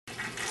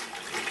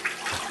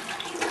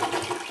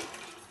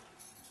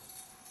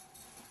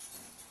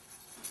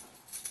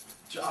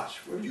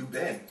where'd you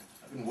been?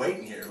 I've been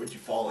waiting here. Would you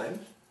fall in?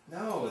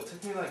 No, it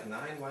took me like 9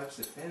 wipes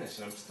to finish,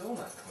 and I'm still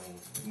not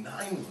clean.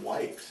 9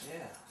 wipes?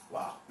 Yeah.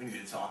 Wow, we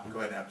need to talk. Go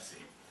ahead and have a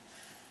seat.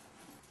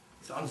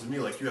 It sounds to me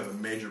like you have a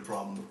major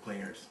problem with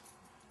cleaners.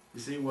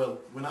 You see, well,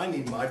 when I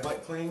need my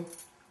butt clean,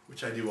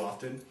 which I do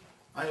often,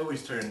 I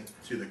always turn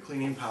to the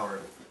cleaning power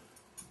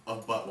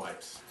of butt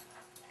wipes.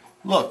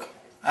 Look,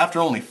 after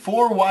only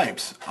 4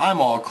 wipes,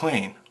 I'm all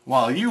clean,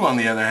 while you, on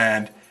the other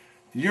hand,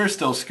 you're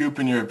still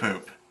scooping your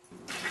poop.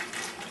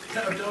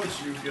 Now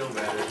don't you feel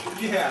better?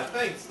 Yeah,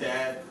 thanks,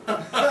 Dad.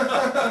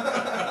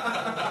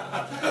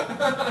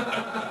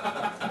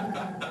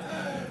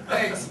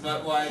 Thanks,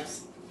 butt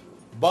wipes.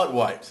 Butt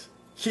wipes,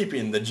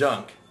 keeping the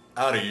junk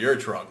out of your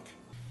trunk.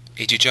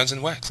 A.G.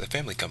 Johnson Wax, a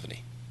family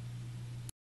company.